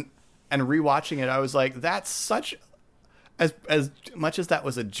 And rewatching it, I was like, that's such, as much as that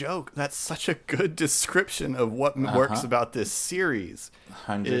was a joke, that's such a good description of what works about this series.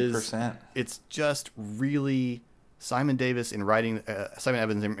 100%. It's just really Simon Evans in writing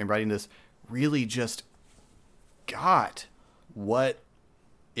this really just got what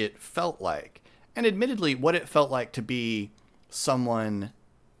it felt like, and admittedly what it felt like to be someone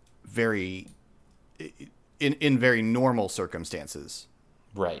very in very normal circumstances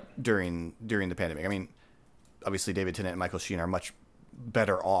Right. during the pandemic. I mean, obviously David Tennant and Michael Sheen are much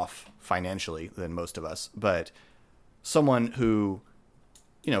better off financially than most of us, but someone who,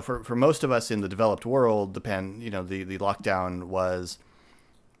 for most of us in the developed world, the lockdown was,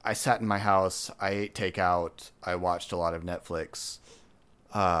 I sat in my house, I ate takeout, I watched a lot of Netflix.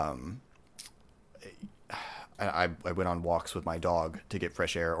 I went on walks with my dog to get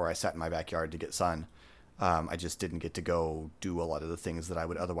fresh air, or I sat in my backyard to get sun. I just didn't get to go do a lot of the things that I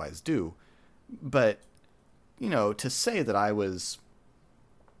would otherwise do. But, to say that I was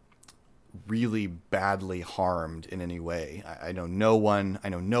really badly harmed in any way, I know no one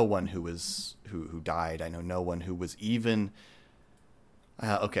who died. I know no one who was even,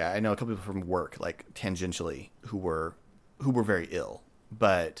 I know a couple people from work, like tangentially, who were very ill.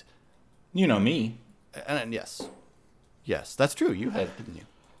 But You know me. and yes, that's true. You had it, didn't you?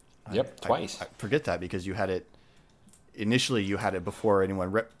 Yep, twice. I forget that because you had it initially. You had it before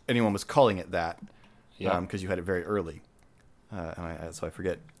anyone was calling it that. Yeah. Because you had it very early, so I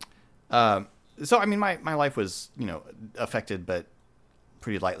forget. So I mean, my life was affected, but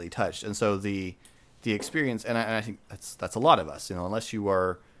pretty lightly touched. And so the experience, and I think that's a lot of us, unless you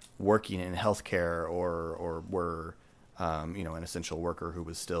are working in healthcare or were an essential worker who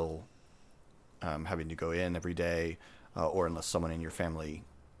was still having to go in every day, or unless someone in your family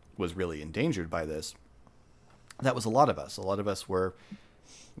was really endangered by this. That was a lot of us. A lot of us were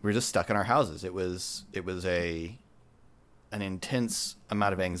just stuck in our houses. It was an intense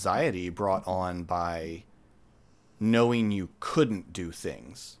amount of anxiety brought on by knowing you couldn't do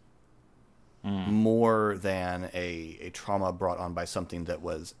things, more than a trauma brought on by something that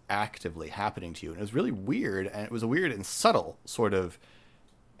was actively happening to you. And it was really weird, and it was a weird and subtle sort of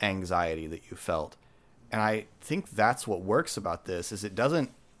anxiety that you felt. And I think that's what works about this, is it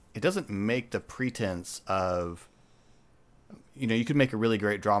doesn't make the pretense of, you could make a really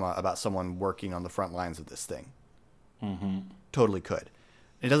great drama about someone working on the front lines of this thing. Mm-hmm. Totally could.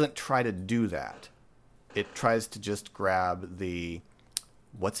 It doesn't try to do that. It tries to just grab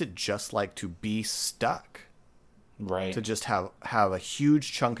what's it just like to be stuck? Right. To just have a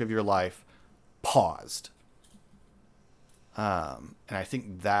huge chunk of your life paused. And I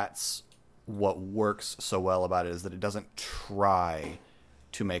think that's what works so well about it, is that it doesn't try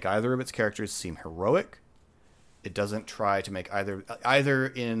to make either of its characters seem heroic. It doesn't try to make either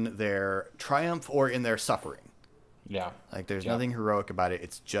in their triumph or in their suffering. Yeah. Like there's nothing heroic about it.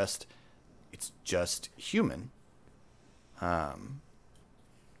 It's just human.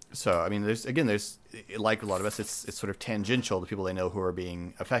 So I mean, there's like a lot of us, it's sort of tangential to people they know who are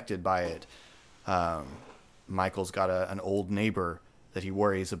being affected by it. Michael's got an old neighbor that he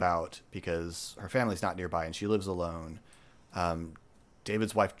worries about because her family's not nearby and she lives alone.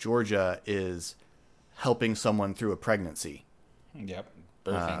 David's wife Georgia is helping someone through a pregnancy. Yep.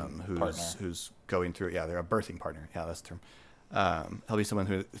 Birthing partner. Who's going through it. Yeah, they're a birthing partner. Yeah, that's the term. Helping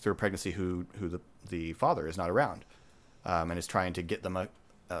someone through a pregnancy who the father is not around, and is trying to get them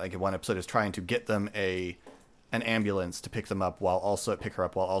like in one episode is trying to get them an ambulance to pick her up while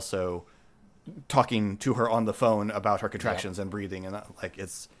also talking to her on the phone about her contractions and breathing, and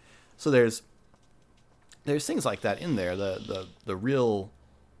so there's things like that in there. The real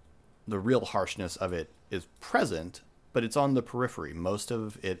harshness of it is present, but it's on the periphery. Most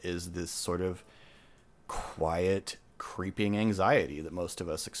of it is this sort of quiet, creeping anxiety that most of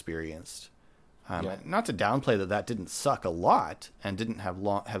us experienced. Not to downplay that didn't suck a lot and didn't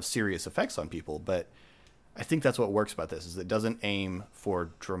have serious effects on people, but I think that's what works about this, is it doesn't aim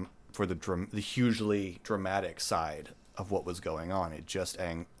for the hugely dramatic side of what was going on. It just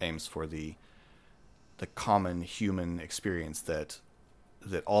aims for the common human experience that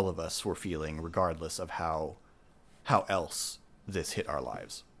all of us were feeling, regardless of how else this hit our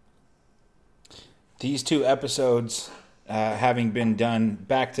lives. These two episodes, having been done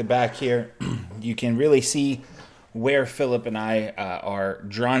back to back here, you can really see where Philip and I are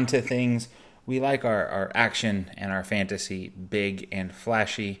drawn to things. We like our action and our fantasy big and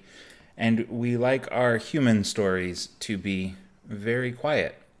flashy, and we like our human stories to be very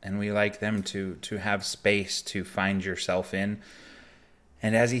quiet, and we like them to have space to find yourself in.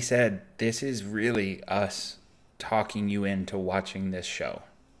 And as he said, this is really us talking you into watching this show.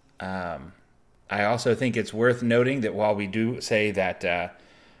 I also think it's worth noting that while we do say that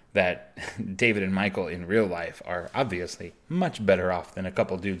David and Michael in real life are obviously much better off than a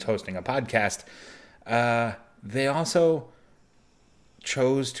couple dudes hosting a podcast, they also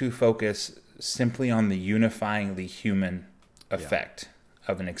chose to focus simply on the unifyingly human effect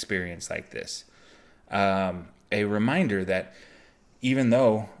of an experience like this. A reminder that even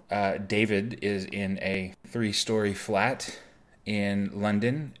though David is in a 3-story flat in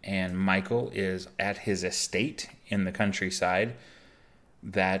London and Michael is at his estate in the countryside,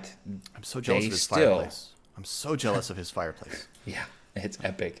 that I'm so jealous of his fireplace. I'm so jealous of his fireplace. Yeah, it's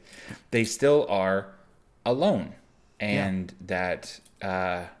epic. They still are alone, and that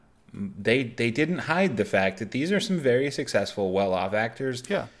they didn't hide the fact that these are some very successful, well-off actors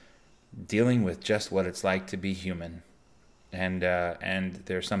dealing with just what it's like to be human. And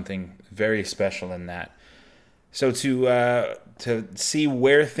there's something very special in that. So to see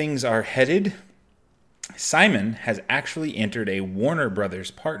where things are headed, Simon has actually entered a Warner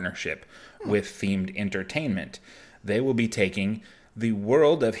Brothers partnership with Themed Entertainment. They will be taking the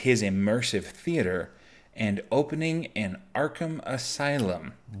world of his immersive theater and opening an Arkham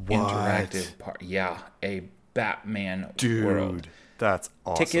Asylum interactive part. Yeah, a Batman world. That's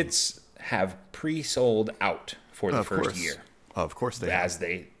awesome. Tickets have pre-sold out for the first year. Of course they have.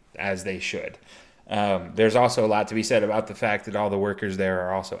 As they should. There's also a lot to be said about the fact that all the workers there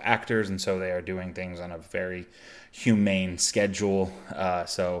are also actors, and so they are doing things on a very humane schedule.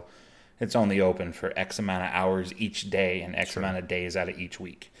 So It's only open for X amount of hours each day and X amount of days out of each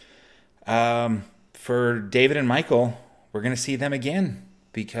week. For David and Michael, we're going to see them again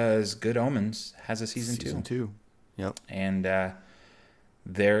because Good Omens has a season 2. Season 2. Yep. And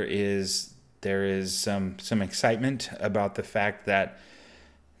there is some excitement about the fact that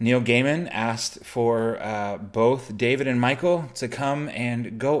Neil Gaiman asked for both David and Michael to come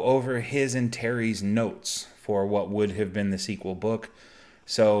and go over his and Terry's notes for what would have been the sequel book.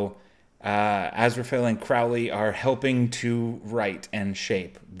 So Azrael and Crowley are helping to write and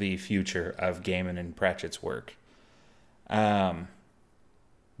shape the future of Gaiman and Pratchett's work.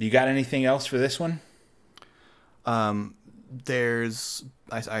 You got anything else for this one? I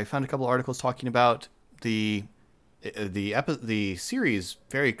found a couple articles talking about the series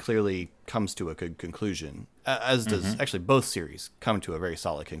very clearly comes to a good conclusion, as does actually both series come to a very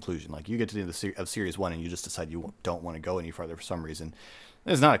solid conclusion. Like you get to the end of series 1 and you just decide you don't want to go any further for some reason.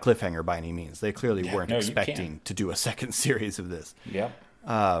 It's not a cliffhanger by any means. They clearly weren't expecting to do a second series of this. Yep.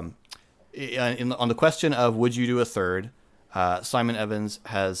 On the question of would you do a third, Simon Evans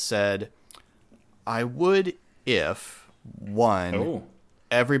has said, I would if, one,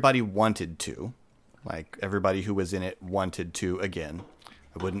 everybody wanted to. Like, everybody who was in it wanted to again.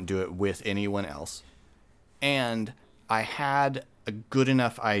 I wouldn't do it with anyone else. And I had a good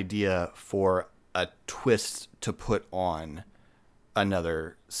enough idea for a twist to put on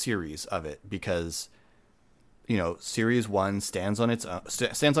another series of it. Because, series 1 stands on its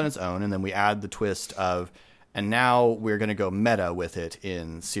own, and then we add the twist of, and now we're going to go meta with it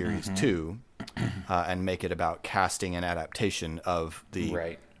in series 2 and make it about casting and adaptation of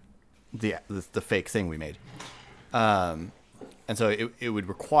the fake thing we made. And so it would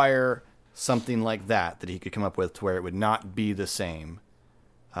require something like that he could come up with to where it would not be the same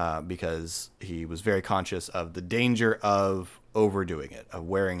because he was very conscious of the danger of overdoing it, of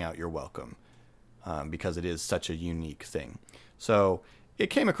wearing out your welcome, because it is such a unique thing. So it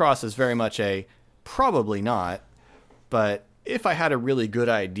came across as very much a probably not, but if I had a really good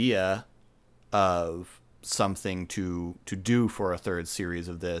idea of something to do for a third series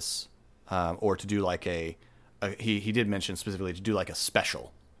of this, or to do like he did mention specifically to do like a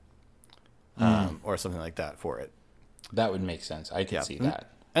special, or something like that for it. That would make sense. I could see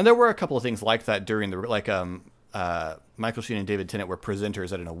that. And there were a couple of things like that during Michael Sheen and David Tennant were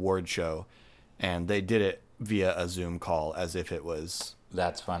presenters at an award show, and they did it via a Zoom call as if it was.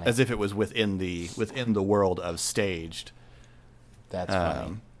 That's funny. As if it was within the world of staged. That's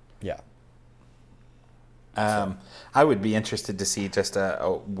funny. Yeah. I would be interested to see just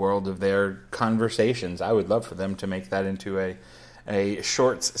a world of their conversations. I would love for them to make that into a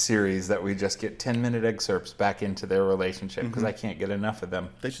shorts series that we just get 10-minute excerpts back into their relationship because I can't get enough of them.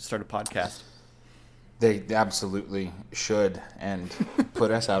 They should start a podcast. They absolutely should, and put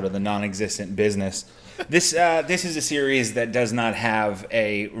us out of the non-existent business. This is a series that does not have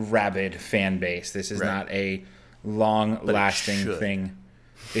a rabid fan base. This is not a long-lasting thing.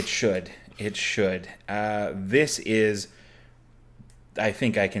 It should. It should. This is, I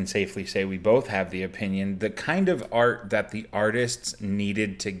think I can safely say we both have the opinion, the kind of art that the artists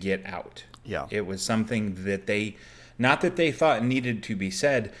needed to get out. Yeah. It was something that not that they thought needed to be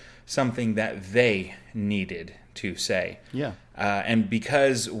said, something that they needed to say. Yeah. And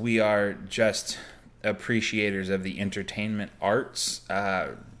because we are just appreciators of the entertainment arts,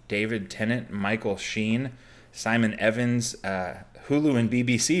 David Tennant, Michael Sheen, Simon Evans, Hulu and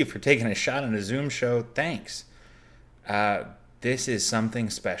BBC for taking a shot on a Zoom show. Thanks. This is something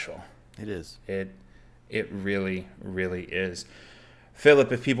special. It is. It really, really is.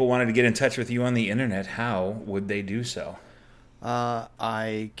 Philip, if people wanted to get in touch with you on the internet, how would they do so?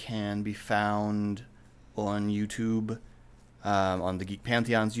 I can be found on YouTube, on the Geek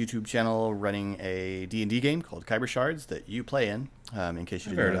Pantheon's YouTube channel, running a D&D game called Kyber Shards that you play in case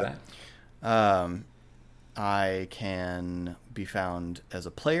you didn't know that. I can be found as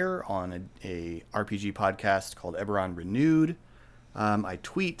a player on a RPG podcast called Eberron Renewed. I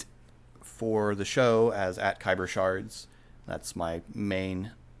tweet for the show as @KyberShards. That's my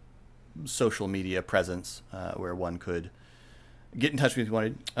main social media presence, where one could get in touch with me if you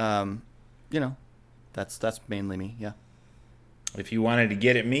wanted. That's mainly me, yeah. If you wanted to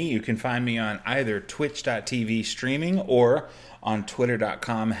get at me, you can find me on either twitch.tv streaming or on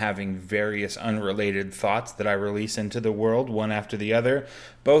twitter.com having various unrelated thoughts that I release into the world one after the other.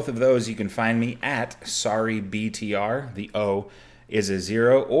 Both of those you can find me at SorryBTR, the O is a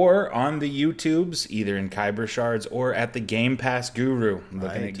 0, or on the YouTubes, either in Kyber Shards or at the Game Pass Guru,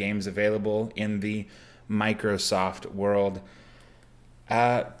 looking at games available in the Microsoft world.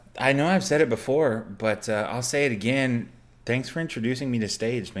 I know I've said it before, but I'll say it again. Thanks for introducing me to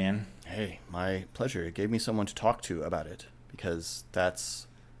Staged, man. Hey, my pleasure. It gave me someone to talk to about it, because that's,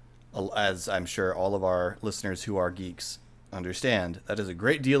 as I'm sure all of our listeners who are geeks understand, that is a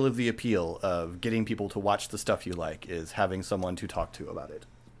great deal of the appeal of getting people to watch the stuff you like, is having someone to talk to about it.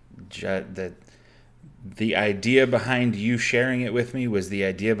 The idea behind you sharing it with me was the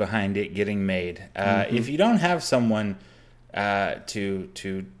idea behind it getting made. If you don't have someone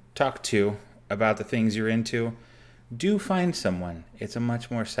to talk to about the things you're into, do find someone. It's a much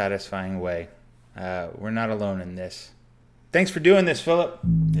more satisfying way. We're not alone in this. Thanks for doing this, Philip.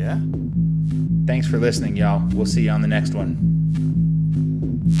 Yeah. Thanks for listening, y'all. We'll see you on the next one.